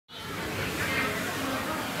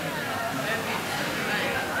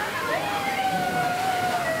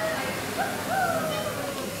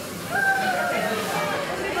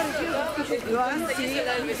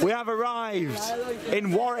We have arrived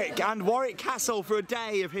in Warwick and Warwick Castle for a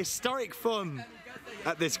day of historic fun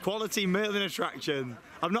at this quality Merlin attraction.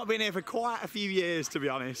 I've not been here for quite a few years, to be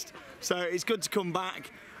honest, so it's good to come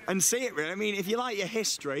back and see it really. I mean, if you like your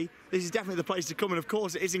history, this is definitely the place to come, and of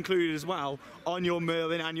course it is included as well on your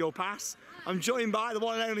Merlin annual pass. I'm joined by the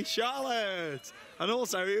one and only Charlotte. And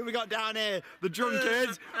also, who we got down here? The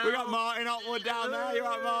drunkards. We got Martin Hotwood down there. You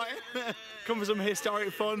right, Martin? Come for some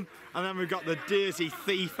historic fun. And then we've got the dirty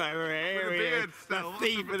thief over here. With a beard the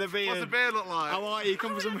thief with a beard. What's the beard look like? How are you?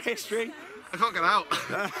 Come for some history? I can't get out.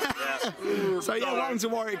 So yeah, welcome to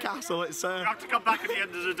Warwick Castle. It's You have to come back at the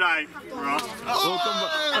end of the day, Ross.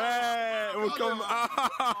 We'll come.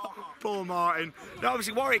 Poor Martin. Now,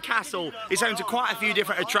 obviously, Warwick Castle is home to quite a few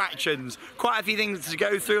different attractions, quite a few things to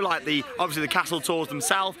go through, like obviously the castle tours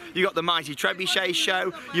themselves. You've got the mighty Trebuchet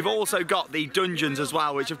show. You've also got the dungeons as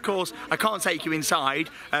well, which of course I can't take you inside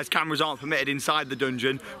as cameras aren't permitted inside the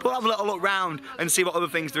dungeon. But we'll have a little look round and see what other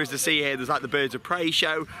things there is to see here. There's like the Birds of Prey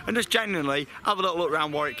show, and just genuinely have a little look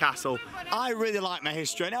around Warwick Castle. I really like my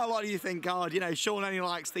history. I know a lot of you think, God, you know, Sean only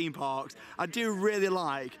likes theme parks. I do really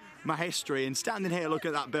like my history, and standing here looking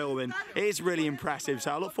at that building, it is really impressive.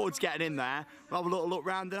 So I look forward to getting in there. We'll have a little look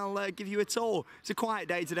round and I'll give you a tour. It's a quiet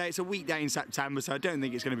day today. It's a weekday in September, so I don't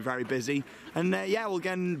think it's going to be very busy. And yeah, we'll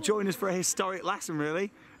get and join us for a historic lesson,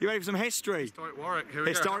 really. You ready for some history? Historic Warwick. Here we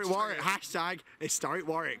Historic go. Warwick. Hashtag Historic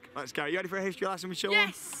Warwick. Let's go. You ready for a history lesson with Sean?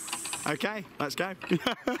 Yes. Okay, let's go.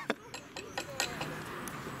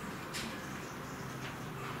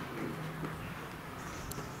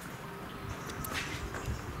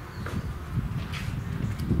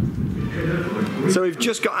 So we've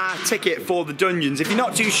just got our ticket for the dungeons. If you're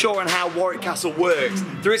not too sure on how Warwick Castle works,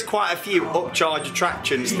 there is quite a few upcharge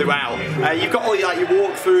attractions throughout. You've got all your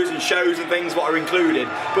walkthroughs and shows and things what are included,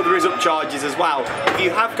 but there is upcharges as well. If you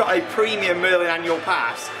have got a premium Merlin annual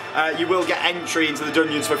pass, you will get entry into the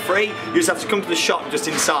dungeons for free. You just have to come to the shop just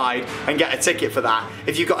inside and get a ticket for that.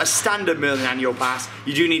 If you've got a standard Merlin annual pass,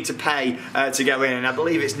 you do need to pay to go in, and I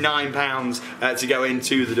believe it's £9 to go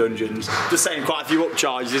into the dungeons. Just saying, quite a few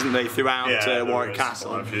upcharges, isn't there, throughout Warwick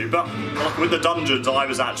Castle. Quite a few. But with the dungeons, I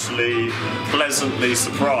was actually pleasantly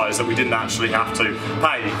surprised that we didn't actually have to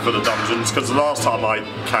pay for the dungeons, because the last time I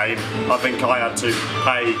came, I think I had to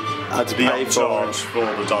pay for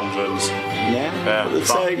the dungeons. Yeah.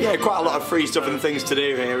 So yeah, quite a lot of free stuff and things to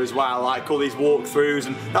do here as well, like all these walkthroughs,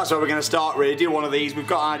 and that's where we're going to start really. Do one of these. We've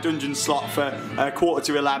got our dungeon slot for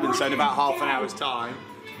 11:15, so in about half an hour's time.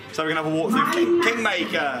 So we're going to have a walk through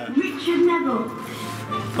Kingmaker.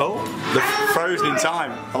 Oh, the frozen in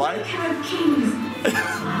time. Hello?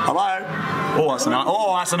 Hello? Oh,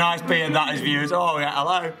 that's a nice beard, that is, viewers. Oh yeah,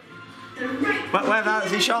 hello. Where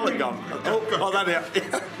has Charlotte gone? Oh, there they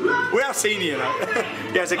are. We have seen you, though.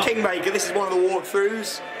 Yeah, it's a Kingmaker. This is one of the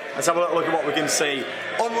walkthroughs. Let's have a look at what we can see.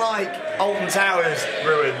 Unlike Alton Towers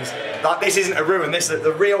ruins, like this isn't a ruin. This is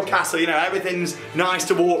the real castle. You know, everything's nice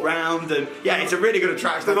to walk round, and yeah, it's a really good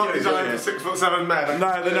attraction. They're not designed for 6'7" men.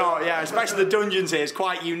 No, they're not. Yeah, especially the dungeons here. It's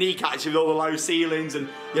quite unique actually, with all the low ceilings, and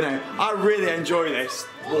you know, I really enjoy this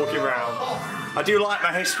walking around. I do like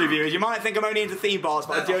my history viewers. You might think I'm only into theme parks,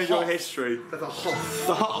 but I do enjoy history. The Hoff.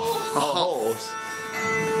 The Hoff. The horse.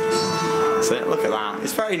 That's it, look at that.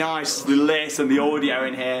 It's very nice, the lit and the audio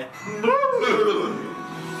in here.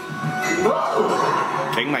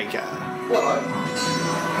 Kingmaker.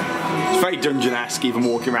 It's very dungeon-esque even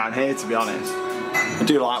walking around here, to be honest. I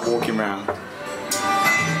do like walking around.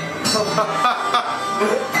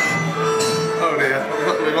 Oh dear,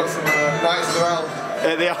 we've got some knights as well.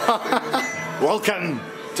 There they are. Welcome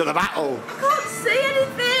to the battle. I can't see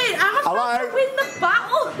anything. I have to win the battle.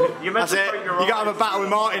 That's it. You gotta have a battle with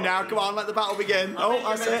Martin now. Come on, let the battle begin. Oh,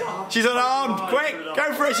 that's it. She's unarmed. Quick,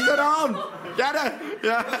 go for it. She's unarmed. Get her.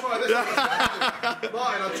 Yeah.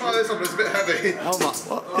 Martin, I'll try this one, but it's a bit heavy. Oh my.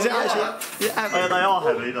 What? Is it actually? Yeah, heavy. They are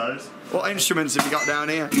heavy, those. What instruments have you got down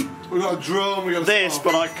here? We've got a drum, we've got this,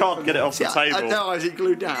 but I can't get it off the table. No, is it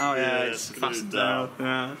glued down? Oh yeah, it's fastened down.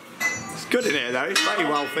 Yeah. It's good in here though. It's very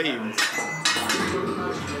well themed.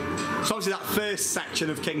 So obviously that first section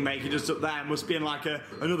of Kingmaker just up there must be in like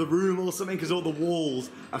another room or something, because all the walls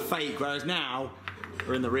are fake, whereas now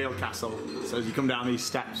we're in the real castle. So as you come down these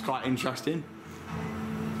steps, quite interesting.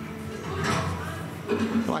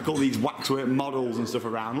 I like all these waxwork models and stuff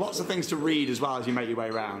around. Lots of things to read as well as you make your way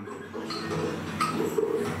around.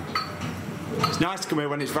 It's nice to come here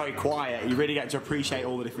when it's very quiet. You really get to appreciate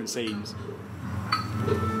all the different scenes.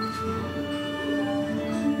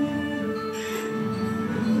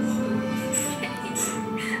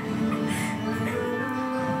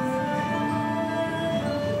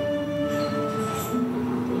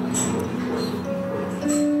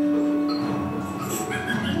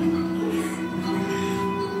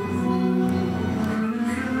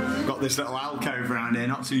 this little alcove around here.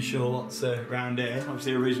 Not too sure what's around here.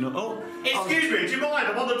 Obviously original. Oh, excuse me, do you mind?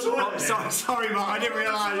 I'm on the toilet. Oh, sorry, Mark. I didn't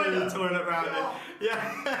realise there was a toilet around here.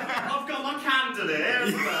 Yeah. I've got my candle here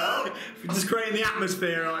as well. Just creating the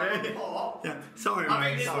atmosphere, are you? Yeah. Sorry, mate. I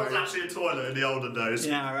think this was actually a toilet in the olden days.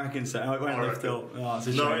 Yeah, I reckon so. Oh, it won't lift up. Oh, it's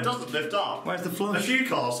a shame. No, it doesn't lift up. Where's the flush? A few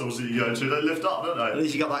castles that you go to, they lift up, don't they? At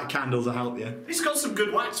least you got that candle to help you. It's got some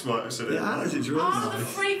good waxworks in it. Yeah, it's really Oh, they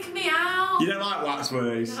nice. freak me out. You don't like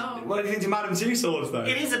waxworks? No. What do you think to Madame Tussauds, though?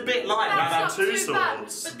 It is a bit like That's Madame not too bad,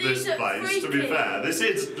 Tussauds, but these this are place, to be freaky. fair. This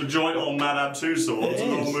is the joint on Madame Tussauds, It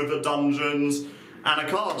along is. with the dungeons and a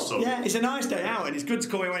castle. Yeah, it's a nice day out, and it's good to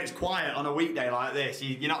come in when it's quiet on a weekday like this.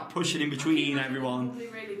 You're not pushing in between everyone.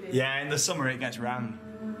 Yeah, in the summer it gets rammed.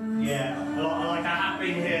 Yeah, like I have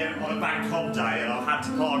been here on a bank holiday and I've had to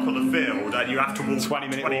park on the field and you have to walk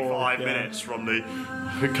 25 minutes from the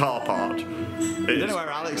car park. I don't know where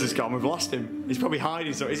Alex has gone, we've lost him. He's probably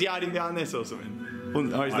hiding, so is he hiding behind this or something?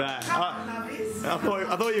 Oh, he's there. I thought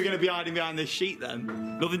you were going to be hiding behind this sheet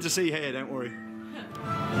then. Nothing to see here, don't worry.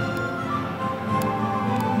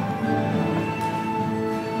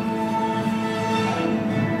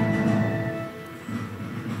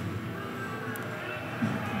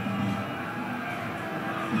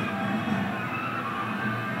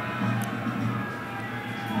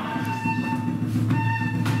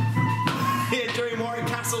 Enjoying Warwick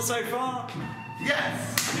Castle so far?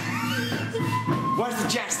 Yes! Where's the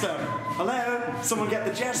jester? Hello? Someone get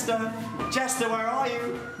the jester. Jester, where are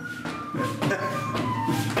you?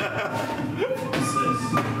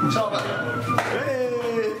 Charlotte! Hey!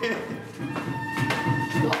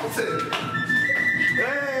 What's it?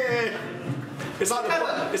 Hey! It's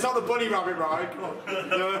like the bunny rabbit ride. Come on.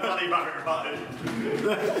 Bloody rabbit ride.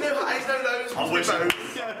 No eyes, no nose. I wish no it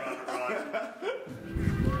nose.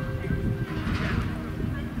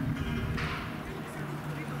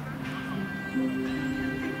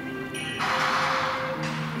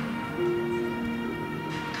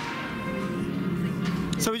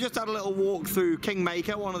 So we just had a little walk through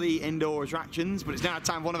Kingmaker, one of the indoor attractions, but it's now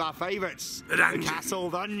time for one of our favourites, the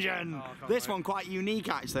Castle Dungeon. This one quite unique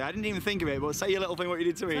actually. I didn't even think of it, but say your little thing what you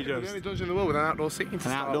did to me, The just. only dungeon in the world with an outdoor seating to An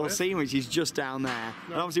start outdoor with. scene which is just down there.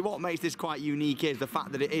 And obviously what makes this quite unique is the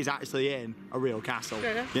fact that it is actually in a real castle.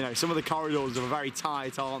 Yeah. You know, some of the corridors are very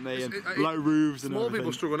tight, aren't they? And It- low roofs and Small everything.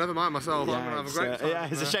 people struggle, never mind myself. I'm going to have a great time. Yeah,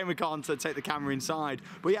 it's a shame we can't take the camera inside.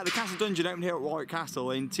 But yeah, the Castle Dungeon opened here at Warwick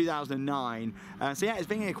Castle in 2009. So yeah, it's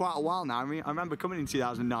been here quite a while now. I mean, I remember coming in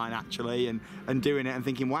 2009 actually and doing it and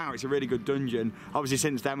thinking, wow, it's a really good dungeon. Obviously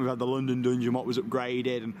since then we've had the London dungeon, what was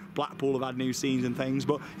upgraded, and Blackpool have had new scenes and things.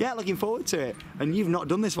 But yeah, looking forward to it. And you've not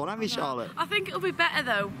done this one, have you, Charlotte? I think it'll be better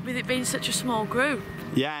though, with it being such a small group.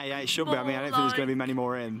 Yeah, it should be. I mean, I don't think there's going to be many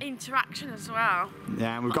more in. Interaction as well.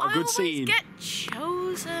 Yeah, and we've got a good scene. I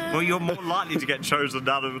always get chosen. Well, you're more likely to get chosen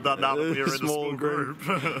now that we're in a small group.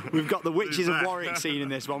 We've got the Witches of Warwick scene in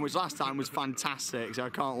this one, which last time was fantastic, so I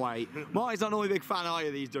can't wait. Marty's not normally a big fan, are you,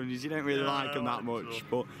 of these dungeons? You don't really like them that much,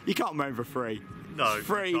 but you can't moan for free. No, It's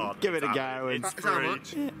free. you can't. Give it a It's go. It's Is that how free.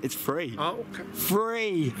 much? Yeah, it's free. Oh, okay.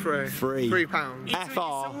 Free. Free. Free. £3.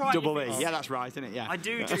 FR-double-E. Yeah, that's right, isn't it? Yeah. I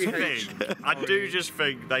do just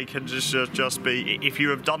think they can just be, if you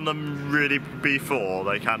have done them really before,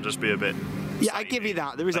 they can just be a bit. Yeah, I give you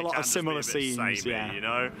that. There is a They lot can of just be a similar bit scenes. samey, Yeah, you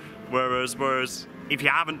know. Whereas if you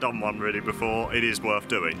haven't done one really before, it is worth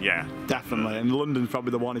doing. Yeah. definitely. And London's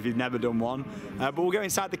probably the one if you've never done one. But we'll go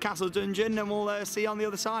inside the Castle Dungeon and we'll see you on the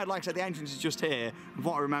other side. Like I said, the entrance is just here. And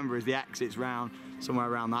what I remember is the exit's round somewhere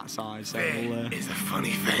around that side. So It's a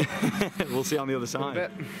funny thing. we'll see you on the other side.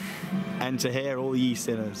 Enter here, all ye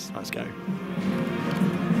sinners. Let's go.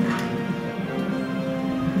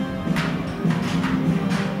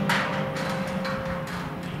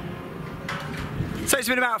 So it's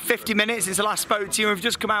been about 50 minutes since I last spoke to you. We've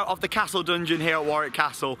just come out of the Castle Dungeon here at Warwick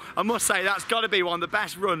Castle. I must say that's got to be one of the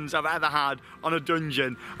best runs I've ever had on a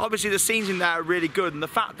dungeon. Obviously the scenes in there are really good, and the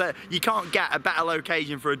fact that you can't get a better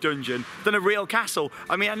location for a dungeon than a real castle.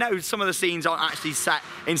 I mean, I know some of the scenes aren't actually set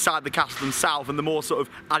inside the castle themselves and they're more sort of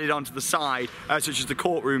added onto the side, such as the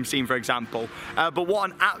courtroom scene for example. But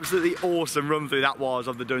what an absolutely awesome run through that was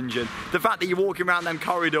of the dungeon. The fact that you're walking around them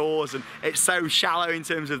corridors and it's so shallow in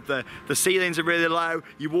terms of the ceilings are really low.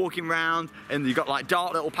 You're walking around and you've got like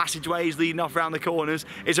dark little passageways leading off around the corners.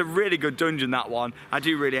 It's a really good dungeon, that one. I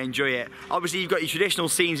do really enjoy it. Obviously you've got your traditional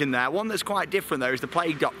scenes in there. One that's quite different though is the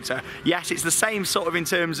Plague Doctor. Yes, it's the same sort of in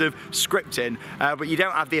terms of scripting, but you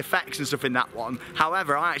don't have the effects and stuff in that one.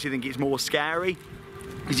 However, I actually think it's more scary.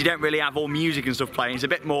 because you don't really have all music and stuff playing. It's a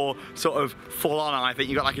bit more sort of full on, I think.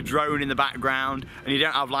 You've got like a drone in the background and you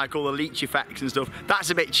don't have like all the leech effects and stuff.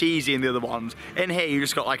 That's a bit cheesy in the other ones. In here you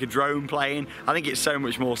just got like a drone playing. I think it's so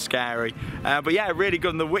much more scary. But yeah, really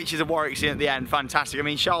good. And the Witches of Warwick scene at the end, fantastic. I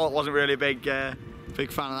mean, Charlotte wasn't really a big fan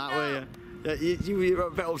of that, were you? Yeah, you were a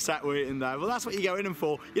bit upset with it in there. Well, that's what you go in them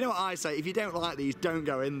for. You know what I say? If you don't like these, don't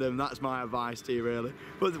go in them. That's my advice to you, really.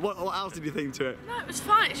 But what else did you think to it? No, it was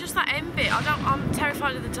fine. It's just that end bit. I'm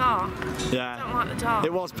terrified of the dark. Yeah. I don't like the dark.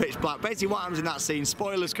 It was pitch black. Basically, what happens in that scene?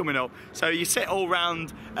 Spoilers coming up. So you sit all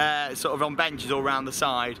round, sort of on benches all round the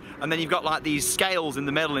side, and then you've got like these scales in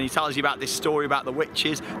the middle, and he tells you about this story about the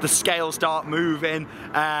witches. The scales start moving,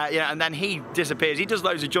 yeah, and then he disappears. He does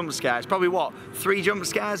loads of jump scares. Probably what? 3 jump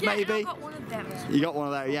scares, maybe. I got one of them. You got one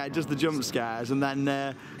of those, yeah, just the jump scares, and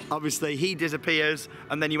then obviously he disappears,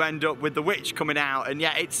 and then you end up with the witch coming out, and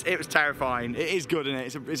yeah, it was terrifying. It is good, isn't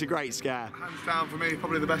it? It's a great scare. Hands down for me,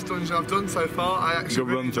 probably the best dungeon I've done so far. I actually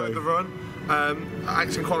really enjoyed the run.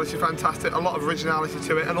 Action quality fantastic, a lot of originality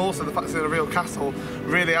to it, and also the fact it's in a real castle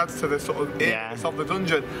really adds to the sort of eeriness of the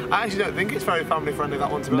dungeon. I actually don't think it's very family friendly,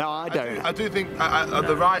 that one, to me. No, I don't. I do think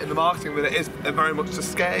the right in the marketing with it is very much to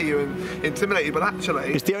scare you and intimidate you, but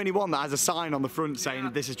actually it's the only one that has a sign on the front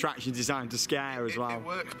saying this attraction is designed to scare as well. It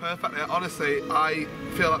works perfectly. Honestly, I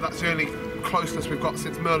feel like that's the only closeness we've got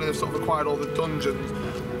since Merlin have sort of acquired all the dungeons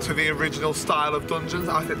to the original style of dungeons.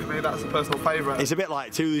 I think for me that's a personal favourite. It's a bit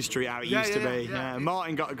like Tooley Street, how it used to be. Yeah.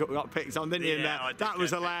 Martin got picked on, didn't he? Yeah, that was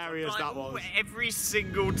hilarious, that was. Every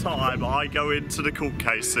single time I go into the court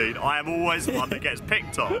case scene, I am always the one that gets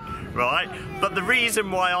picked on, right? But the reason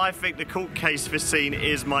why I think the court case scene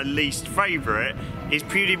is my least favourite is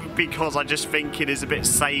purely because I just think it is a bit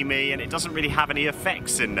samey and it doesn't really have any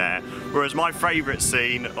effects in there. Whereas my favourite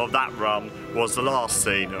scene of that run was the last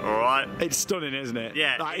scene, alright? It's stunning, isn't it?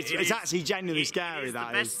 Yeah. Like, it's actually genuinely scary, it's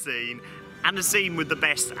that the best scene. And the scene with the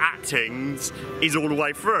best actings is all the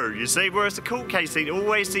way through, you see? Whereas the court case scene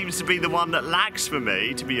always seems to be the one that lags for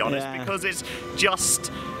me, to be honest, because it's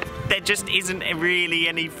just, there just isn't really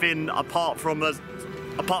anything apart from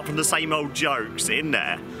the same old jokes in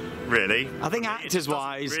there, really. I think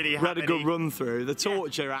actors-wise, we had a good run through. The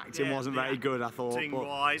torture acting wasn't very good, I thought.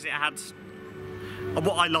 Acting-wise, it had...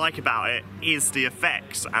 What I like about it is the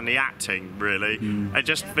effects and the acting, really. I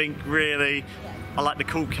just think, really... I like the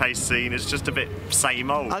court case scene, it's just a bit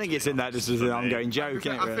same old. I think it's in there just as an ongoing joke,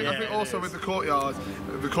 isn't it, really? I think also with the courtyard,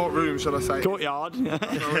 the courtroom, shall I say? Courtyard?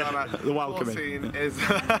 The welcoming. Scene is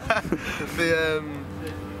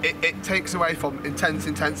it takes away from intense.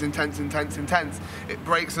 It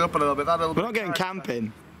breaks it up a little bit. We're not going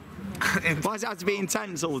camping. Why does it have to be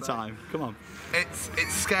intense all the time? Come on. It's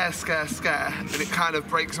scare, and it kind of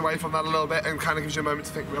breaks away from that a little bit and kind of gives you a moment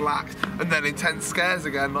to think, relax, and then intense scares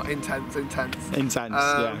again, not intense.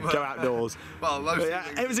 Yeah. Go outdoors. Well,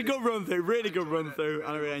 it was a good run through, really good run through,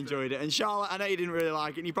 and I really enjoyed it. And Charlotte, I know you didn't really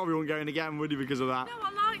like it, and you probably wouldn't go in again, would you, because of that? No,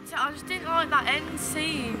 I liked it. I just didn't like that end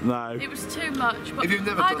scene. No. It was too much. But if you've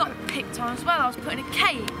never I got picked on as well. I was put in a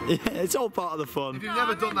cave. Yeah, it's all part of the fun. If you've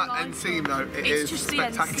never done that end scene, though, it is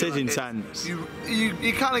spectacular. It is intense. You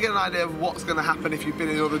kind of get an idea of what's going to happen if you've been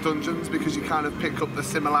in other dungeons, because you kind of pick up the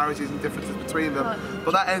similarities and differences between them.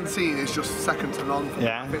 But that end scene is just second to none.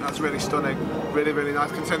 Yeah. I think that's really stunning, really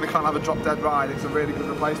nice. Considering they can't have a drop dead ride, it's a really good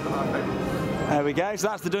replacement, I think. There we go, so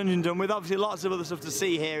that's the dungeon done with. Obviously lots of other stuff to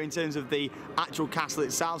see here in terms of the actual castle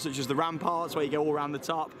itself, such as the ramparts where you go all around the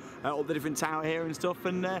top, all the different tower here and stuff,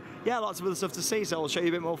 and yeah, lots of other stuff to see, so I'll show you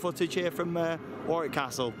a bit more footage here from Warwick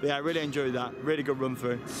Castle. Yeah, I really enjoyed that, really good run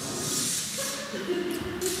through.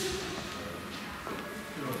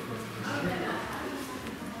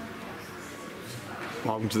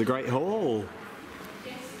 Welcome to the Great Hall.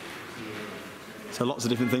 So lots of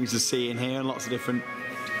different things to see in here and lots of different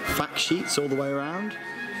fact sheets all the way around.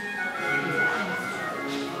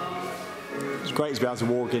 It's great to be able to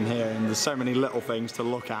walk in here and there's so many little things to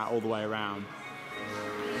look at all the way around.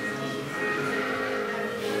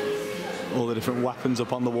 All the different weapons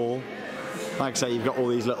up on the wall. Like I say, you've got all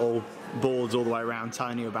these little boards all the way around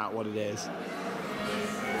telling you about what it is.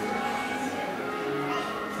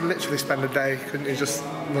 Literally spend a day, couldn't you, just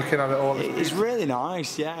looking at it all? It's really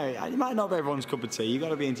nice, yeah. You might not be everyone's cup of tea. You've got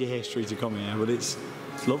to be into history to come here, but it's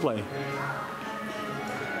lovely.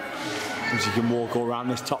 So you can walk all around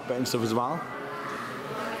this top bit and stuff as well.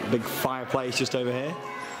 A big fireplace just over here.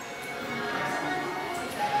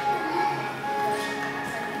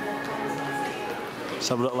 Let's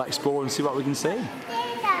have a little explore and see what we can see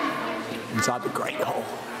inside the Great Hall.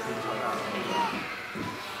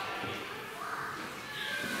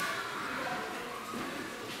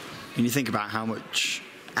 When you think about how much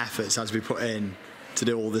effort has to be put in to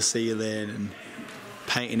do all the ceiling and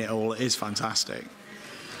painting it all. It is fantastic.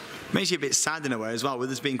 Makes you a bit sad in a way as well, with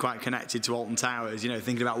us being quite connected to Alton Towers, you know,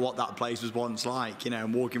 thinking about what that place was once like, you know,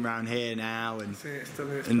 and walking around here now and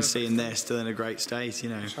seeing this still in a great state, you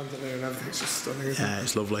know. Chandelier and everything's just stunning, isn't it? Yeah,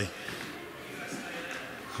 it's lovely.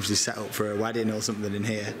 Obviously set up for a wedding or something in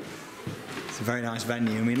here. It's a very nice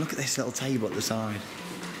venue. I mean, look at this little table at the side.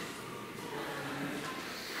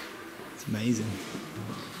 It's amazing.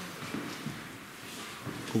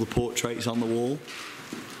 All the portraits on the wall.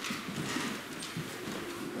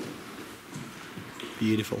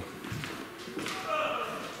 Beautiful.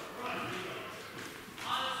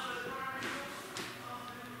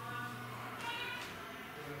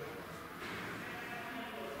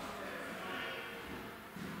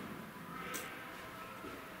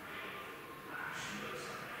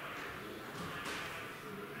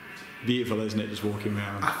 Beautiful, isn't it, just walking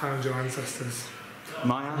around? I found your ancestors.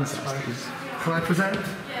 My ancestors? Can I present?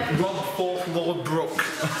 Rob Fourth Lord Brooke.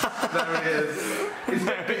 There he is.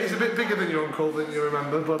 He's a bit bigger than your uncle, than you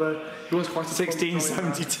remember, but he was quite a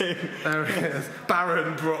 1672. There he is.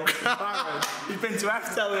 Baron Brooke. Baron. He's been to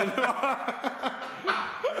Aftel.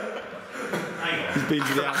 He's been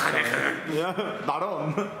to the Aftel. Yeah.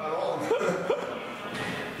 Baron.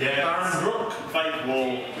 Yeah, Baron Brooke. Fake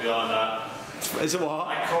wall behind that. Is it what?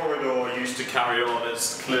 That corridor used to carry on,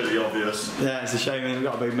 it's clearly obvious. Yeah, it's a shame we've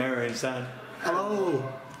got a big mirror instead. Hello,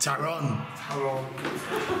 Tyrone. Tyrone.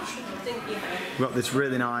 We've got this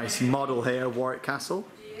really nice model here of Warwick Castle.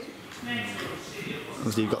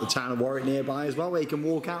 Obviously you've got the town of Warwick nearby as well, where you can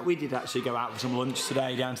walk out. We did actually go out for some lunch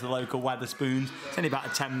today down to the local Wetherspoons. It's only about a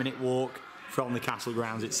 10-minute walk from the castle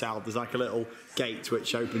grounds itself. There's like a little gate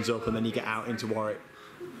which opens up and then you get out into Warwick.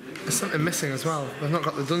 There's something missing as well. They've not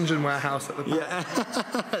got the dungeon warehouse at the back.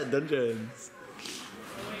 Yeah, dungeons.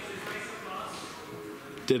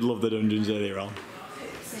 Did love the dungeons earlier on.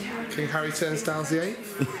 King Harry Turnstiles the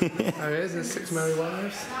 8th. There he is, his 6 merry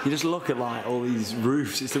wives. You just look at like all these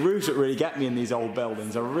roofs. It's the roofs that really get me in these old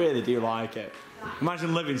buildings. I really do like it.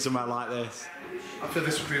 Imagine living somewhere like this. I feel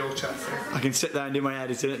this would be all Chelsea. I can sit there and do my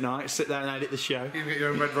editing at night, sit there and edit the show. You can get your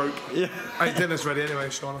own red rope. Yeah. Hey, dinner's ready anyway,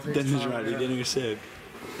 Sean. I think Dinner's ready, dinner is served.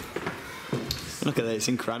 Look at this, it's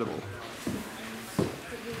incredible.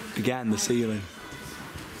 Again, the ceiling.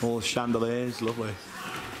 All the chandeliers, lovely.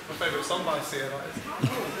 My favourite song by Sia, that is.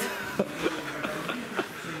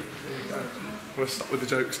 I'm going to stop with the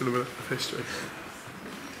jokes in a minute of history.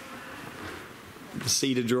 The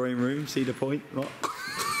Cedar drawing room, Cedar Point, what?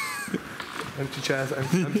 Empty chairs,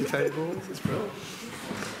 empty tables, it's brilliant.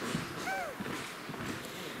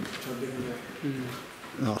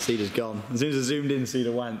 Oh, Cedar's gone. As soon as I zoomed in,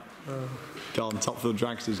 Cedar went. Gone, Topfield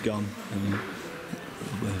Dragster's gone.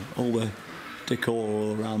 All the decor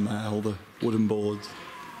all around there, all the wooden boards.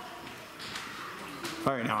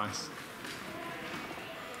 Very nice.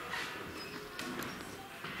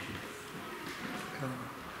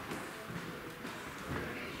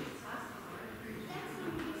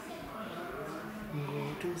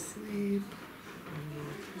 Go to sleep.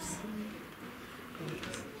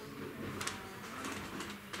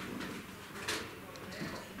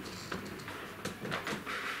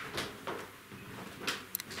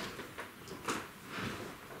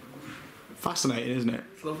 Fascinating, isn't it?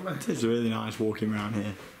 It's lovely. It is really nice walking around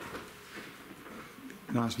here.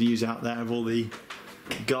 Nice views out there of all the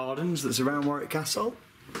gardens that surround Warwick Castle.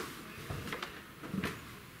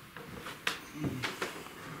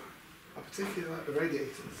 I particularly like the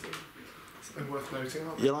radiators. Something worth noting,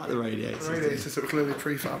 aren't they? You like the radiators? The radiators are clearly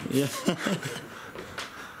prefab. Yeah.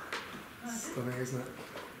 Stunning, isn't it?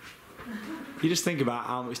 You just think about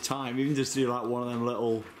how much time, even just to do like one of them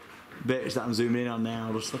little bits that I'm zooming in on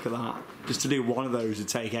now, just look at that. Just to do one of those would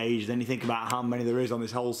take ages. Then you think about how many there is on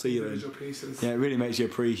this whole ceiling. Individual pieces. Yeah, it really makes you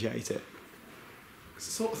appreciate it. It's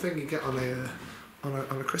the sort of thing you get on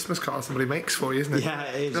a Christmas card somebody makes for you, isn't it? Yeah,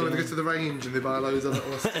 it is. You know, when they go to the range and they buy loads of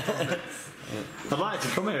little stuff on it. I'd like to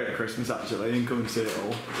come here at Christmas actually and come and see it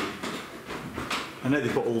all. I know they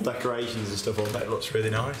put all decorations and stuff on there, it looks really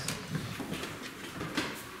nice.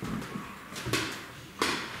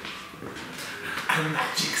 A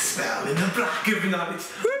magic spell in the black of night.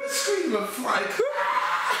 Scream of fright.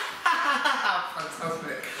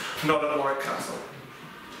 Fantastic. Not at Warwick Castle.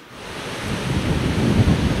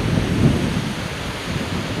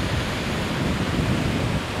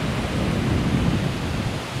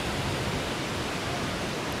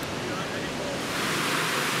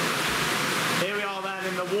 Here we are then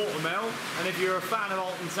in the watermill, and if you're a fan of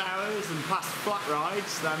Alton Towers and past flat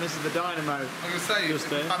rides, then this is the Dynamo. I'm going to say, if you're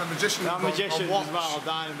a fan of magicians, Magicians as well,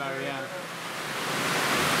 Dynamo, yeah.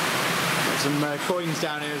 Some coins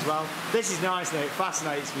down here as well. This is nice, though. It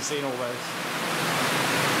fascinates me seeing all this.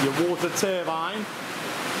 Your water turbine.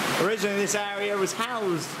 Originally, this area was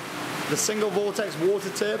housed the single vortex water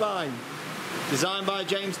turbine, designed by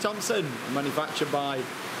James Thompson, manufactured by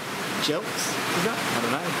Jilks. Is that? I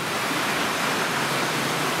don't know.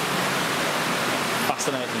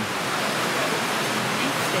 Fascinating.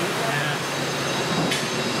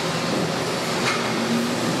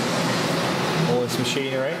 All this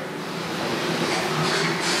machinery.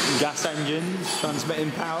 Gas engines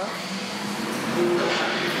transmitting power.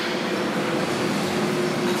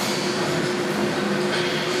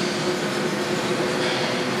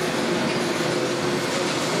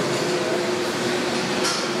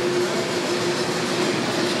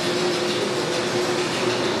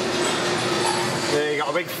 There you got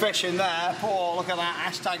a big fish in there. Oh, look at that.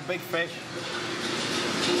 Hashtag big fish.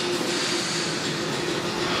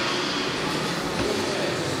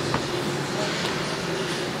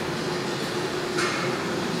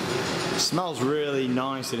 Smells really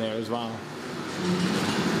nice in here as well.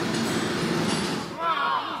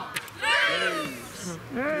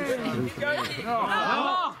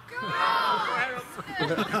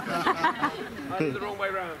 The wrong way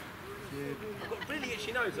round. I've got really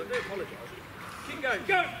itchy nose, I do apologise. Keep going,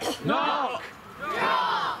 go! Knock!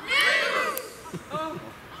 Knock! Oh,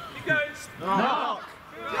 keep going. Knock!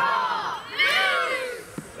 Knock!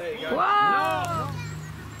 There you go. Wow.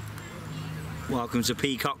 Welcome to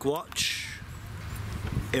Peacock Watch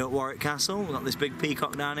here at Warwick Castle. We've got this big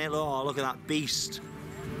peacock down here. Oh, look at that beast.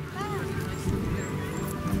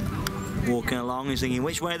 Walking along, he's thinking,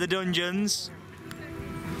 which way are the dungeons?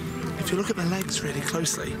 If you look at the legs really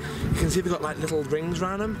closely, you can see they've got like little rings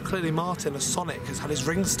around them. Clearly Martin, as Sonic, has had his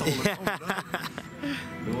rings stolen.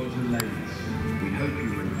 Lords and ladies, we hope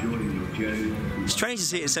you're enjoying your journey. It's strange to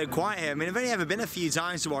see it so quiet here. I mean, I've only ever been a few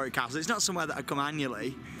times to Warwick Castle. It's not somewhere that I come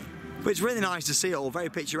annually. But it's really nice to see it all, very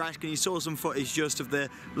picturesque, and you saw some footage just of the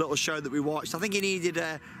little show that we watched. I think he needed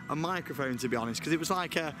a microphone, to be honest, because it was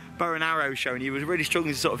like a bow and arrow show, and he was really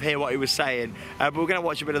struggling to sort of hear what he was saying. But we're going to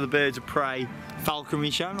watch a bit of the Birds of Prey falconry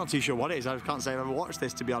show. I'm not too sure what it is. I can't say I've ever watched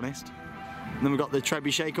this, to be honest. And then we've got the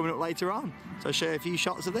Trebuchet coming up later on. So I'll show you a few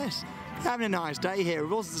shots of this. We're having a nice day here.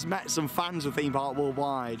 We've also just met some fans of Theme Park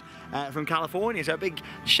Worldwide from California. So a big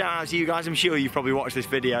shout out to you guys. I'm sure you've probably watched this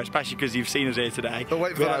video, especially because you've seen us here today. I'll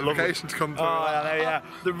wait for that notification to come through. Oh, I know, yeah.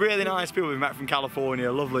 The really nice people we've met from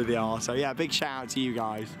California. Lovely they are. So yeah, big shout out to you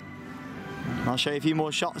guys. I'll show you a few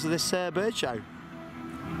more shots of this bird show.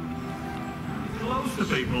 Close to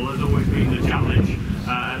people has always been the challenge,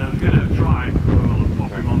 and I'm going to try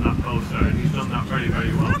pop him on that poster, and he's done that very,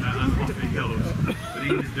 very well, and off he goes. But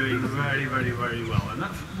he is doing very, very, very well, and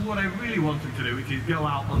that's what I really want him to do, which is go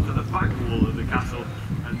out onto the back wall of the castle,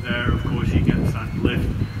 and there, of course, he gets that lift,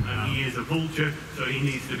 and he is a vulture, so he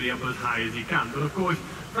needs to be up as high as he can. But of course,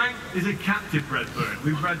 Frank is a captive bred bird.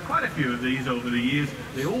 We've bred quite a few of these over the years.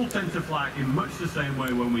 They all tend to fly in much the same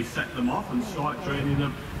way when we set them off and start training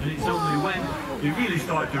them, and it's only when they really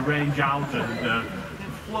start to range out and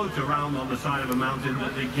float around on the side of a mountain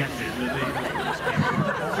that they get it.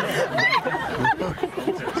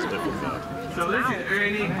 So this is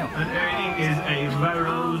Ernie, and Ernie is a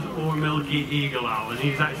Burrows or Milky Eagle Owl, and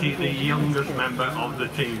he's actually the youngest member of the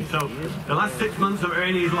team. So the last 6 months of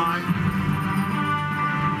Ernie's life,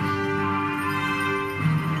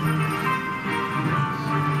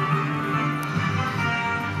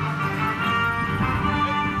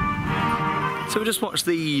 So we just watched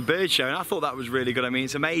the bird show, and I thought that was really good. I mean,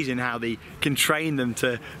 it's amazing how they can train them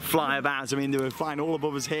to fly about. I mean, they were flying all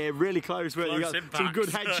above us here, really close. You got some good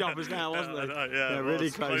head choppers now, wasn't there? Yeah, really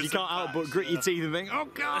close. You can't help but grit your teeth and think, oh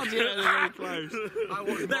God, yeah, they're really close.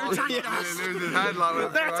 They're attacking us!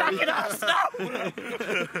 They're attacking us! Stop! Going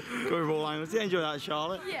for all angles. You enjoy that,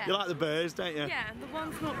 Charlotte? Yeah. You like the birds, don't you? Yeah, and the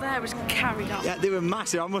one from up there was carried on. Yeah, they were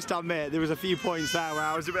massive. I must admit, there was a few points there where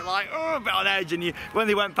I was a bit like, oh, a bit on edge, and when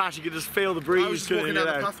they went past, you could just feel the breeze. I was just walking down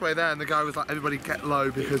the pathway there, and the guy was like, everybody get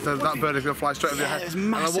low because that bird is going to fly straight over your head. It's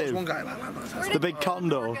massive. And I watched one guy like the big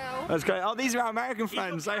condor. That's great. Oh, these are our American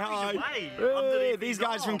friends. Say hi. Hey, these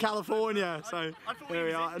guys from California. So here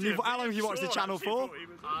we are. And how long have you watched the channel for?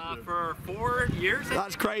 For 4 years.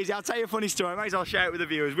 That's crazy. I'll tell you a funny story. I might as well share it with the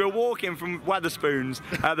viewers. We were walking from Wetherspoons,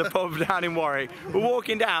 the pub down in Warwick. We're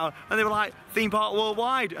walking down, and they were like, Theme Park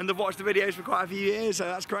Worldwide, and they've watched the videos for quite a few years. So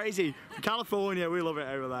that's crazy. California, we love it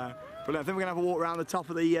over there. But I think we're going to have a walk around the top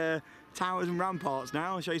of the towers and ramparts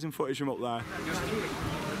now. I'll show you some footage from up there.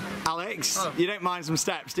 Alex, you don't mind some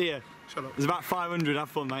steps, do you? Shut up. There's about 500, have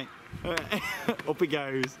fun, mate. Up he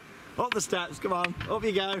goes. Up the steps, come on, up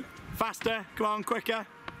you go. Faster, come on, quicker.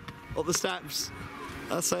 Up the steps.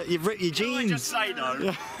 That's it. You've ripped your jeans. Can I just say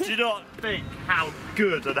though, do you not think how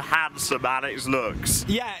good and handsome Alex looks?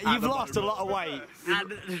 Yeah, you've lost a lot of weight.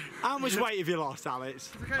 And how much weight have you lost,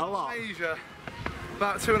 Alex? A lot. Asia.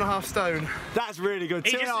 About 2.5 stone. That's really good.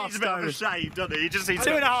 He just needs a bit of a shave, doesn't he? He just needs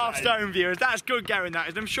 2.5 stone, viewers. That's good going, that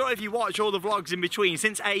is. I'm sure if you watch all the vlogs in between,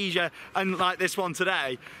 since Asia and like this one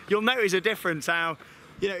today, you'll notice a difference how,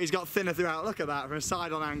 you know, he's got thinner throughout. Look at that from a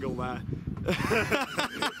side-on angle there.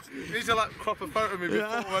 He needs to like crop a photo of me before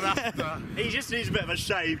and after. He just needs a bit of a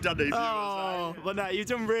shave, doesn't he? Oh, but no, you've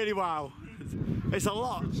done really well. It's a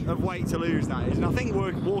lot of weight to lose, that is. And I think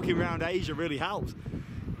walking around Asia really helps.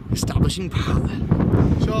 Establishing power.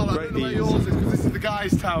 Charlotte, I don't know where yours is because this is the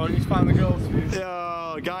guys' tower and you find the girls' view.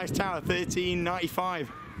 Oh, guys' tower, $13.95.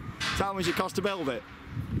 That's how much it cost to build it.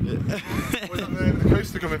 Well, is that the name of the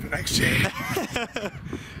coaster coming for next year?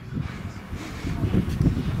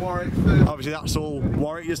 Warwick. Obviously that's all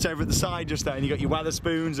Warwick just over at the side just there, and you've got your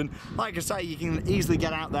Wetherspoons, and like I say, you can easily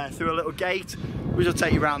get out there through a little gate which will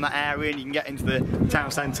take you around that area and you can get into the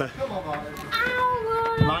town centre.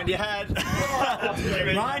 Mind your head.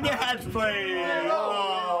 Mind your head, please.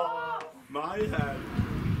 Oh. Mind your head.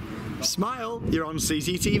 Smile, you're on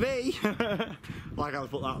CCTV. Like I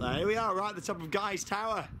put that there. Here we are, right at the top of Guy's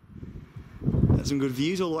Tower. There's some good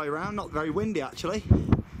views all the way around, not very windy actually.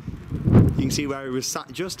 You can see where he was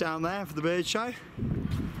sat just down there for the bird show. I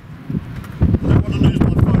don't want to lose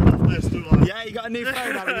my phone after this, do I? Yeah, you got a new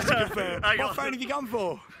phone, haven't you? What phone have you gone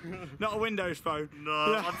for? Not a Windows phone.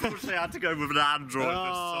 No, unfortunately I had to go with an Android this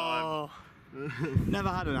time. Never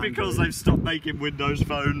had an Android. Because they've stopped making Windows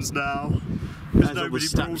phones now. There's all the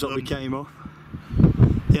steps that we came up.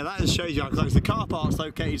 Yeah, that just shows you how close the car park's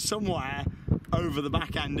located somewhere over the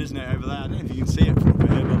back end, isn't it? Over there. I don't know if you can see it from up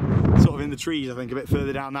here, but sort of in the trees, I think, a bit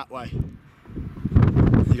further down that way.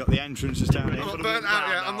 You got the entrance just down here. I'm not burnt out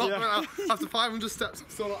yet. I'm not burnt out. After 500 steps, I'm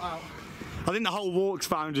still not out. I think the whole walk's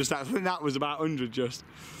 500 steps. I think that was about 100 just.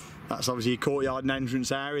 That's obviously your courtyard and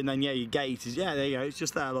entrance area, and then yeah, your gate is, yeah, there you go, it's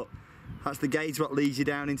just there, look. That's the gate what leads you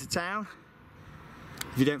down into town.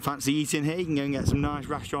 If you don't fancy eating here, you can go and get some nice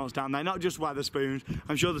restaurants down there, not just Wetherspoons.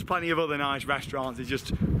 I'm sure there's plenty of other nice restaurants, it's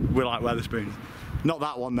just, we like Wetherspoons. Not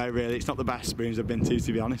that one though, really, it's not the best spoons I've been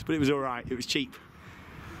to be honest, but it was alright, it was cheap.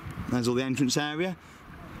 There's all the entrance area.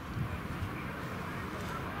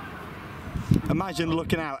 Imagine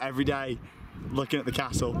looking out every day, looking at the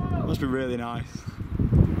castle. It must be really nice.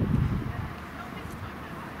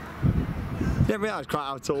 I didn't realise quite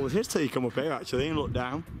how tall it is till you come up here actually and look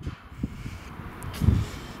down.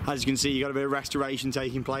 As you can see, you've got a bit of restoration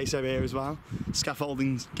taking place over here as well.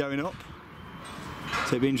 Scaffolding's going up.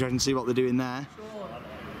 So it'll be interesting to see what they're doing there.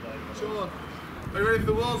 Sean, are you ready for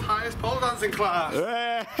the world's highest pole dancing class?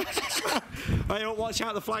 Hey, watch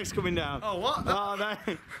out, the flag's coming down. Oh, what? Oh,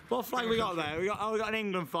 no. What flag we got there? We got an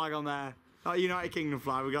England flag on there. Not a United Kingdom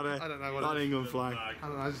flag, we got a I don't know what an England flag. I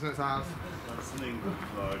don't know, I just know it's ours. That's an England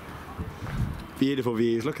flag. Beautiful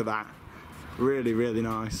views, look at that. Really, really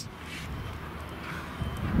nice.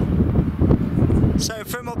 So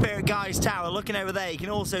from up here at Guy's Tower, looking over there, you can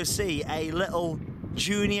also see a little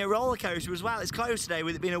junior roller coaster as well. It's closed today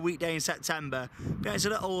with it being a weekday in September. But it's a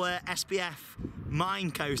little SPF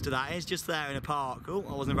mine coaster that is, just there in a park. Oh,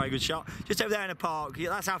 that wasn't a very good shot. Just over there in a park.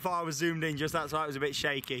 That's how far I was zoomed in, just that's why it was a bit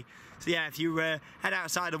shaky. So yeah, if you head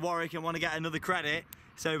outside of Warwick and want to get another credit,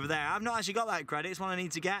 it's over there. I've not actually got that credit, it's one I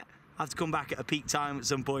need to get. I have to come back at a peak time at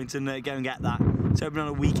some point and go and get that. It's open on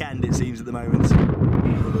a weekend, it seems, at the moment.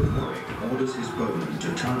 Warwick orders his bowmen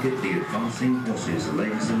to target the advancing horses'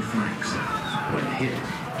 legs and flanks. When hit,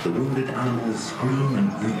 the wounded animals scream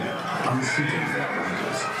and roar, unseating their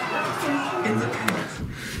riders. In the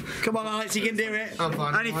carrot. Come on, Alex, you can do it. I'm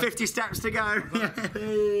fine. Only 50 steps to go.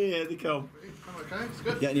 Here they come. Okay, it's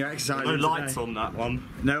good. Getting your exercise. No lights on that one.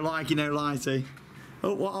 No likey, no lighty.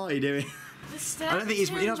 Oh, what are you doing? I don't think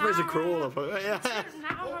you're not supposed to crawl up.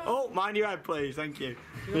 Oh, mind your head, please. Thank you.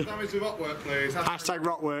 No damage to rockwork, please. Hashtag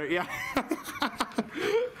rockwork, yeah.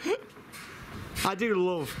 I do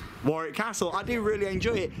love Warwick Castle. I do really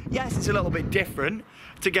enjoy it. Yes, it's a little bit different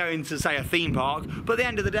to go into, say, a theme park, but at the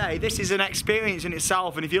end of the day, this is an experience in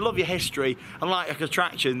itself, and if you love your history and like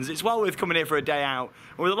attractions, it's well worth coming here for a day out.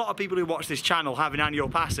 And with a lot of people who watch this channel having annual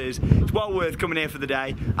passes, it's well worth coming here for the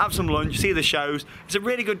day, have some lunch, see the shows. It's a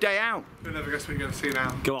really good day out. You'll never guess what you're going to see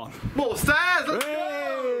now. Go on. More stairs! Let's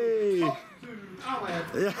Hey! go!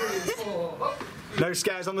 4. No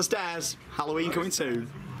scares on the stairs. Halloween coming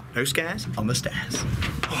soon. No scares on the stairs.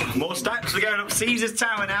 More steps. We're going up Caesar's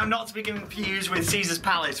Tower now, not to be confused with Caesar's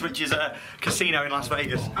Palace, which is a casino in Las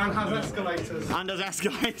Vegas. And has escalators. And has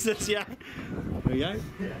escalators, yeah. There we go.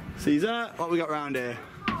 Caesar, what we got round here?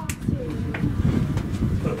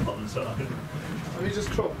 So. Have you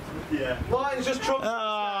just trumped? Yeah. Mine's just trumped.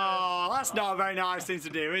 Oh, that's not a very nice thing to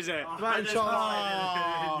do, is it? Right,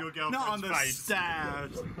 Oh, in your girlfriend's not on the face.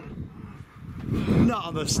 stairs. Not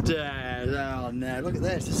on the stairs. Oh no, look at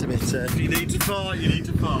this. It's a bit. If you need to fart, you need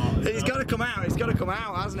to fart. It's got to come out. It's got to come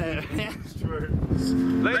out, hasn't it? It's true.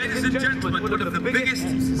 Ladies and gentlemen, one of the biggest,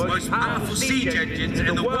 most powerful siege engines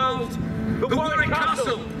in the world, the Warwick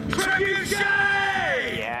Castle Trebuchet!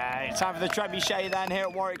 Yeah, it's time for the Trebuchet then here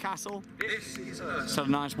at Warwick Castle. This is Just had a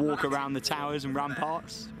nice walk around the towers and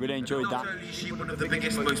ramparts. Really enjoyed that. Not only is she one of the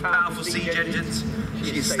biggest, most powerful siege engines,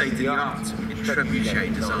 she is state-of-the-art in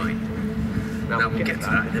Trebuchet design. Now we'll get to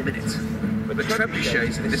that in a minute. But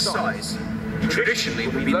trebuchets of this size traditionally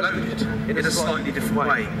would be loaded in a slightly different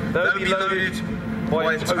way. They'll be loaded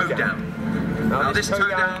by a tow down. Now this tow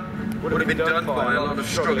down would have been done by a lot of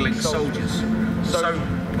struggling soldiers. So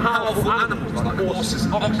powerful animals like horses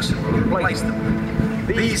and oxen would replace them.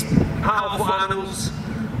 These powerful animals,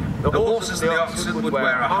 the horses and the oxen would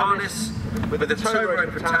wear a harness with a tow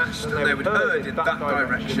rope attached, and they would herd in that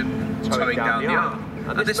direction, towing down the arm.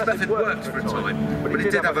 And this method worked for a time, but it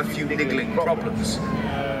did have a few niggling problems.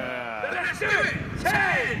 Let's do it!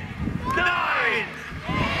 10, 9,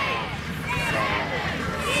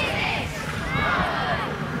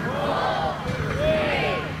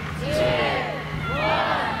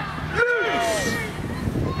 loose!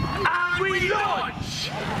 And we launch!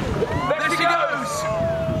 There she goes!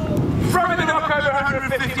 Throwing the rock over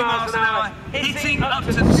 150 miles an hour, hitting up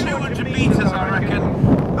to 200 metres, I reckon.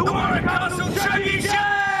 The Warwick Castle Trebuchet!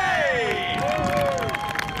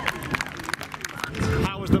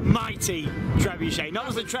 That was the mighty Trebuchet. Not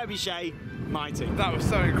as the Trebuchet, mighty. That was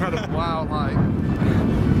so incredible. Wow, like,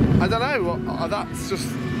 I don't know, that's just...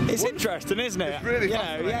 It's interesting, isn't it? It's really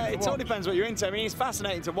fascinating. Yeah, it all depends what you're into. I mean, it's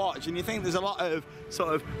fascinating to watch, and you think there's a lot of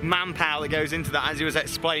sort of manpower that goes into that, as he was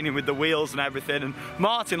explaining with the wheels and everything. And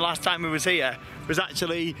Martin, last time he was here, was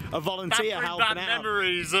actually a volunteer helping out. Bad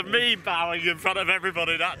memories of me bowing in front of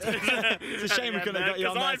everybody. It's a shame we couldn't have got you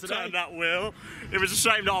on there today. Turned that wheel. It was a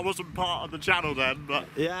shame that I wasn't part of the channel then, but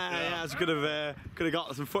yeah, I could have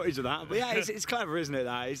got some footage of that. But yeah, it's clever, isn't it?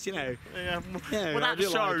 That it's, you know. Yeah. Yeah, well, that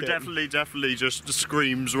show like definitely just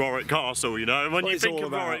screams Warwick Castle. You know, when you think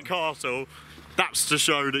of Warwick Castle, that's the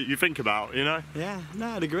show that you think about. You know. Yeah, no,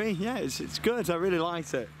 I'd agree. Yeah, it's good. I really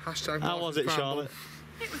liked it. Hashtag How was it, Charlotte?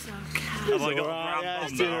 It was okay. Have I got alright, yeah,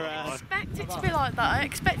 it's a doing ramp alright. I expect it to be like that. I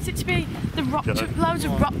expect it to be the rock, loads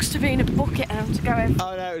of rocks to be in a bucket and to go over.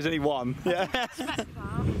 Oh no, it was only one. Yeah.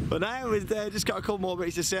 But now we've just got a couple more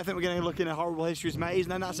bits to see. I think we're going to look in a Horrible History's maze,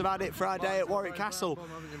 and then that's about it for our day at Warwick Castle.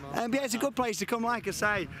 Yeah, it's a good place to come, like I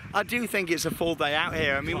say. I do think it's a full day out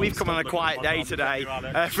here. I mean, we've come on a quiet day today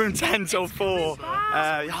from 10 till 4.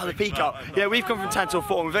 Oh, the peacock. Yeah, we've come from 10 till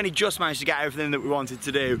 4, and we've only just managed to get everything that we wanted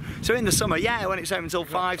to do. So in the summer, yeah, when it's open until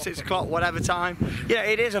 5, 6 o'clock, whatever time, yeah,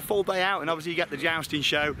 it is a full day out, and obviously you get the jousting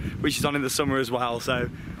show, which is on in the summer as well. So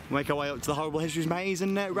we'll make our way up to the Horrible History's maze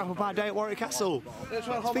and wrap up our day at Warwick Castle.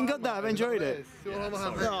 It's been good though, I've enjoyed it.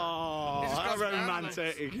 Oh, how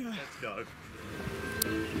romantic. Let's go.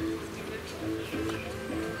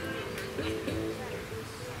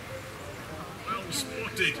 Well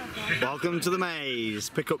spotted. Welcome to the maze.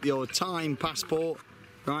 Pick up your time passport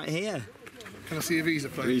right here. Can I see your visa,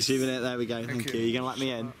 please? Receiving it, there we go, thank you. You gonna let me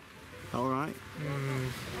in? Alright.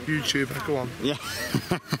 YouTuber, go on. Yeah.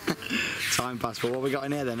 Time passport. What we got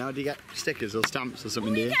in here then? How do you get stickers or stamps or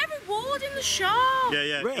something, do you? You get a reward in the shop.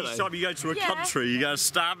 Yeah. Really? Each time you go to a country, you get a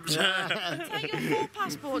stamp. Take your full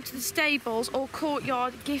passport to the stables or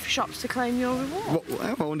courtyard gift shops to claim your reward.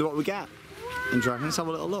 I wonder what we get. Interesting. Let's have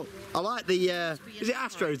a little look. I like the, is it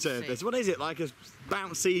AstroTurf this? What is it? Like a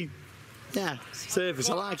bouncy, yeah, surface.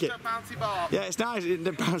 I like it. Yeah, it's nice. The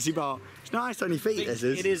bouncy bar. It's nice on your feet, this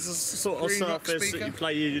is. It is a sort of surface that you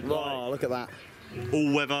play Oh, look at that.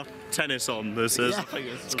 all-weather tennis on. This is. Yeah,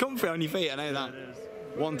 it's comfy on your feet, I know that.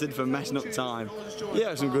 Wanted for messing up time.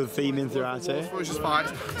 Yeah, some good theming throughout here. Ferocious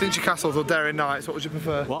fights, dingy castles or daring nights, what would you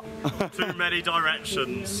prefer? What? Too many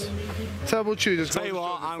directions. Terrible Tudors. Tell you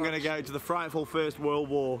what, I'm going to go to the frightful First World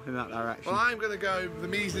War in that direction. Well, I'm going to go the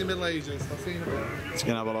measly Middle Ages. I'll see you in a bit. Let's go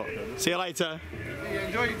and have a look. See you later. Yeah,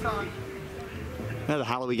 enjoy your time. Where the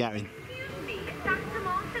hell are we going?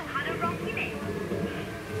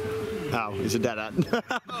 Oh, it's a dead end.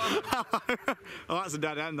 Oh, that's a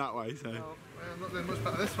dead end that way, so. I'm not doing much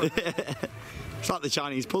better this one. It's like the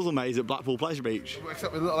Chinese puzzle maze at Blackpool Pleasure Beach.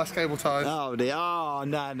 Except with a little less cable ties. Oh dear, oh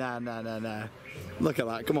no. Look at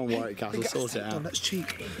that, come on Warwick Castle, sort it out. That's cheap.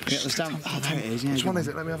 Get the stamp. Oh, there it is, yeah. Which one is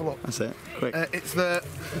it? Let me have a look. That's it, quick. It's the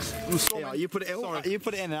Yeah, you put it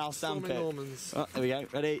in and I'll stamp it. Normans. Oh, there we go,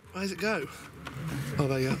 ready? Where does it go? Oh,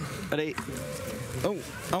 there you go. Ready?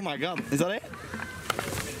 Oh my God, is that it?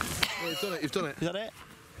 Yeah, you've done it, you've done it. Is that it?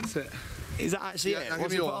 That's it. Is that actually it?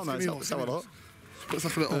 What's it on? Let's have a look. Looks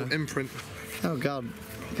like a little imprint. Oh God,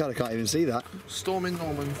 I can't even see that. Storming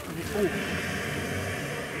Norman. Oh.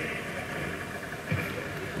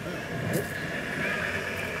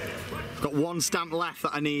 Got one stamp left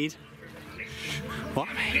that I need. What?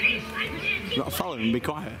 You got to follow him and be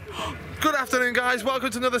quiet. Good afternoon, guys.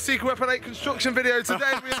 Welcome to another Secret Weapon 8 construction video.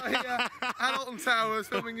 Today we are here at Alton Towers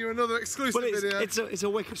filming you another exclusive video. It's a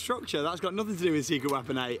wicked structure. That's got nothing to do with Secret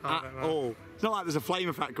Weapon 8 at all. It's not like there's a flame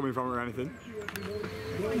effect coming from it or anything.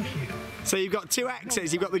 So you've got two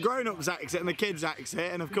exits. You've got the grown-ups exit and the kids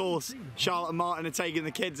exit, and of course Charlotte and Martin are taking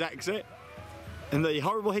the kids exit. And the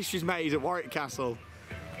horrible history's made at Warwick Castle.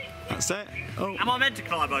 That's it. Oh. Am I meant to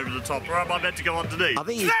climb over the top, or am I meant to go underneath? I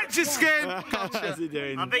think Stretch your skin! What's he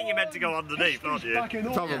doing? I think you're meant to go underneath, aren't you?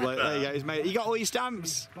 Probably. There you go. He's made it. You got all your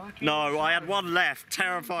stamps? No, I had one left.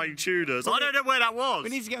 Terrifying Tudors. I don't know where that was.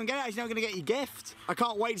 We need to go and get it. He's not going to get your gift. I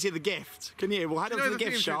can't wait to see the gift. Can you? We'll head up to the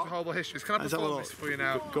gift shop. Horrible histories. Can I perform this for you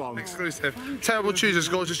now? Go on. Exclusive. Terrible Tudors,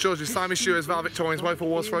 gorgeous Georges, slimy Stuarts, Val Victorians, woeful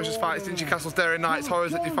wars, ferocious fights, dingy castles, daring knights,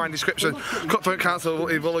 horrors that define description, cutthroat council,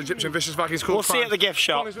 evil Egyptian, vicious Vikings, cool. We'll see you at the gift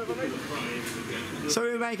shop. So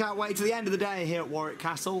we make our way to the end of the day here at Warwick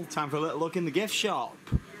Castle. Time for a little look in the gift shop.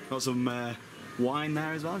 Got some wine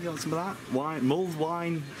there as well. Have you got some of that? Wine, mulled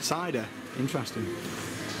wine cider. Interesting.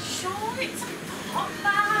 Sure, it's a pop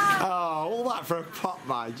bag. Oh, all that for a pop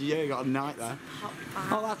badge. You got a night there. Pop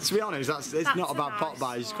bag. Oh, that's, to be honest, it's not a bad pop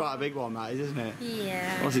badge. It's quite a big one, that is, isn't it?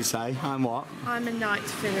 Yeah. What's it say? I'm what? I'm a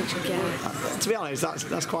Knight's Village again. To be honest,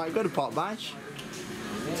 that's quite good, a pop badge.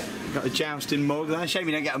 Got a jousting mug there. Shame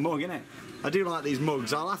you don't get a mug, innit? I do like these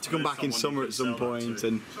mugs. I'll have to come back in summer at some point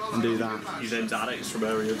and do that. You then addicts from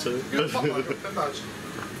area 2.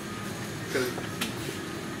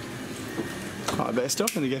 Quite a bit of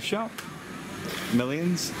stuff in the gift shop.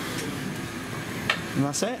 Millions. And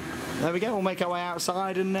that's it. There we go. We'll make our way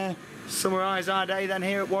outside and summarise our day then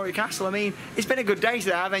here at Warwick Castle. I mean, it's been a good day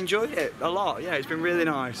today. I've enjoyed it a lot. Yeah, it's been really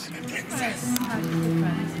nice.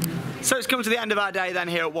 So it's come to the end of our day then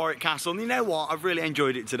here at Warwick Castle, and you know what, I've really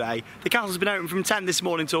enjoyed it today. The castle's been open from 10 this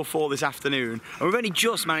morning till 4 this afternoon, and we've only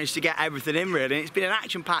just managed to get everything in really, and it's been an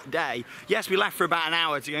action-packed day. Yes, we left for about an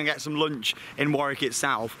hour to go and get some lunch in Warwick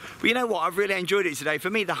itself, but you know what, I've really enjoyed it today. For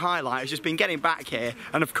me, the highlight has just been getting back here,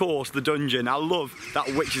 and of course, the dungeon. I love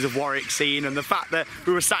that Witches of Warwick scene, and the fact that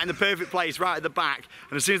we were sat in the perfect place right at the back,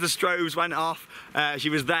 and as soon as the strobes went off, she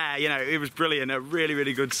was there, you know, it was brilliant, a really,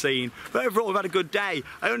 really good scene. But overall, we've had a good day.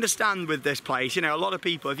 I understand with this place, you know, a lot of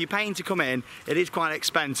people, if you're paying to come in, it is quite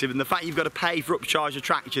expensive, and the fact you've got to pay for upcharge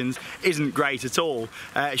attractions isn't great at all.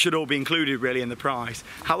 It should all be included really in the price.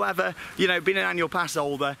 However, you know, being an annual pass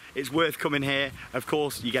holder, it's worth coming here. Of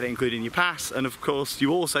course, you get it included in your pass, and of course,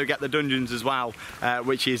 you also get the dungeons as well,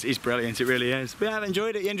 which is brilliant, it really is. But yeah, I've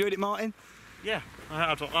enjoyed it. You enjoyed it, Martin? Yeah,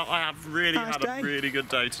 I have really had a really good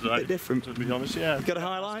day today. A bit different. To be honest, yeah. You got a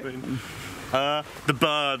highlight? The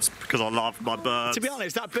birds, because I love my birds. To be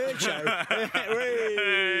honest, that bird show, that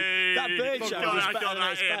bird show was better than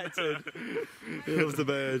I expected. He loves the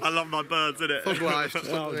birds. I love my birds, innit? Thug life.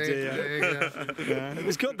 Oh dear. Yeah, it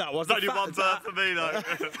was good, that was. Only one bird for me though.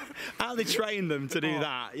 How they train them to do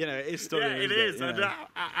that, you know, it is stunning. Yeah, it is. You know?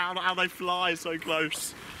 And how they fly so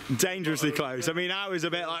close. Dangerously close. I mean, I was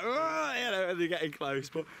a bit like, you know, they're getting close.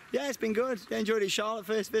 But yeah, it's been good. You enjoyed it, Charlotte,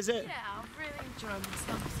 first visit? Yeah, I've really enjoyed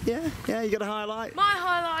myself. Yeah, you got a highlight? My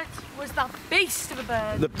highlight was that beast of a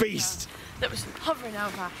bird. The beast. That was hovering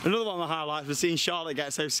over. Another one of the highlights was seeing Charlotte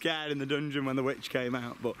get so scared in the dungeon when the witch came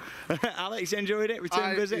out. But Alex, you enjoyed it?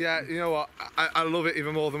 Return visit? Yeah, you know what? I love it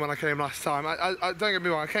even more than when I came last time. I don't get me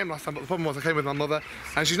wrong, I came last time, but the problem was I came with my mother,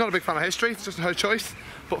 and she's not a big fan of history. It's just her choice.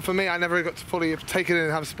 But for me, I never got to fully take it in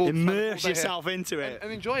and have a sport. Immerse yourself into it.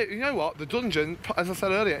 And enjoy it. You know what? The dungeon, as I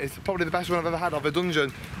said earlier, is probably the best one I've ever had of a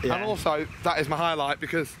dungeon. Yeah. And also, that is my highlight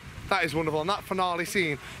because that is wonderful. And that finale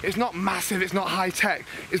scene, it's not massive, it's not high tech.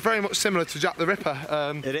 It's very much similar to Jack the Ripper.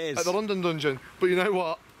 It is. At the London dungeon. But you know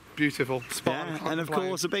what? Beautiful. Spot on. And of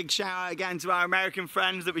course, a big shout out again to our American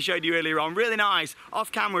friends that we showed you earlier on. Really nice.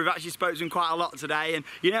 Off camera, we've actually spoken to them quite a lot today, and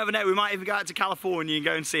you never know, we might even go out to California and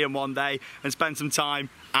go and see them one day and spend some time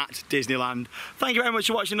at Disneyland. Thank you very much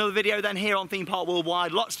for watching another video then here on Theme Park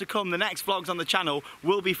Worldwide. Lots to come. The next vlogs on the channel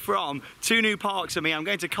will be from 2 new parks for me. I'm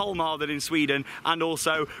going to Kolmården in Sweden and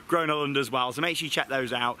also Gröna Lund as well, so make sure you check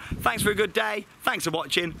those out. Thanks for a good day. Thanks for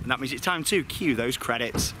watching, and that means it's time to cue those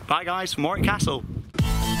credits. Bye guys from Warwick Castle.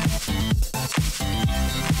 We'll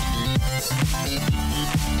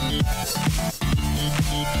be right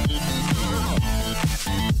back.